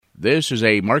This is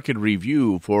a market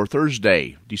review for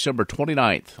Thursday, December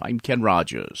 29th. I'm Ken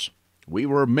Rogers. We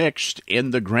were mixed in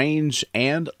the grains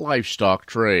and livestock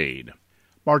trade.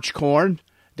 March corn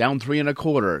down 3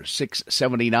 1/4,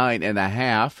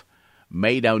 679.5.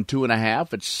 May down 2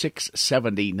 1/2 at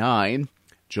 679.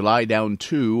 July down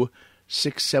 2,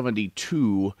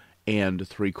 672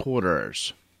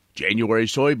 3/4. January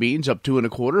soybeans up 2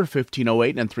 1/4,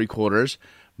 1508 3/4.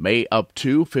 May up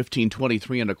 2,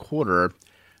 1523 1/4.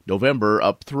 November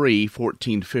up 3,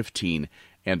 1415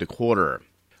 1/4.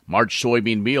 March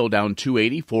soybean meal down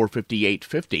 280,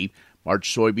 458.50.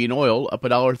 March soybean oil up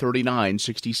 $1.39,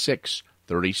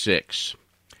 66.36.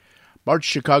 March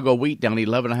Chicago wheat down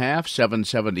 11 1/2,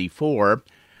 774.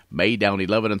 May down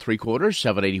 11 3/4,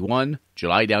 781.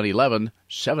 July down 11,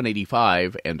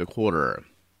 785 1/4.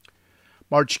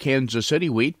 March Kansas City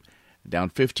wheat down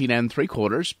 15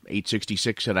 3/4,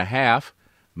 866 1/2.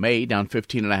 May down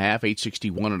 15 1/2,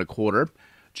 861 1/4.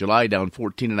 July down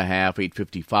 14 1/2,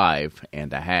 855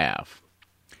 1/2.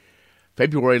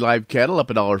 February live cattle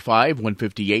up $1.05,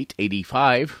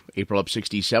 158.85. April up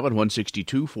 67,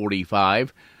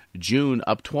 162.45. June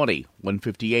up 20,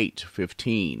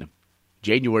 158.15.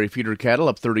 January feeder cattle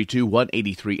up 32,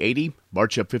 183.80.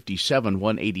 March up 57,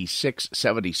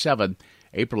 186.77.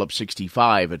 April up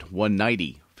 65 at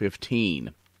 190.15.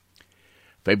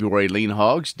 February lean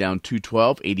hogs down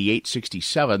 212,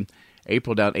 88.67.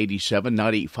 April down 87,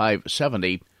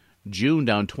 95.70. June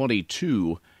down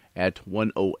 22 at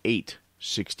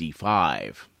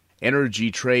 108.65.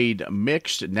 Energy trade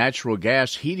mixed. Natural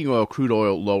gas, heating oil, crude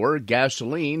oil lower.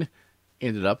 Gasoline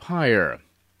ended up higher.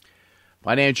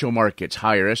 Financial markets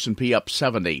higher. S&P up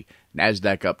 70.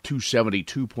 NASDAQ up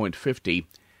 272.50.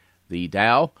 The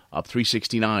Dow up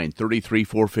 369,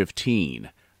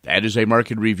 33,415. That is a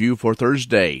market review for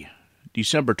Thursday,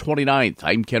 December 29th.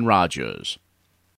 I'm Ken Rogers.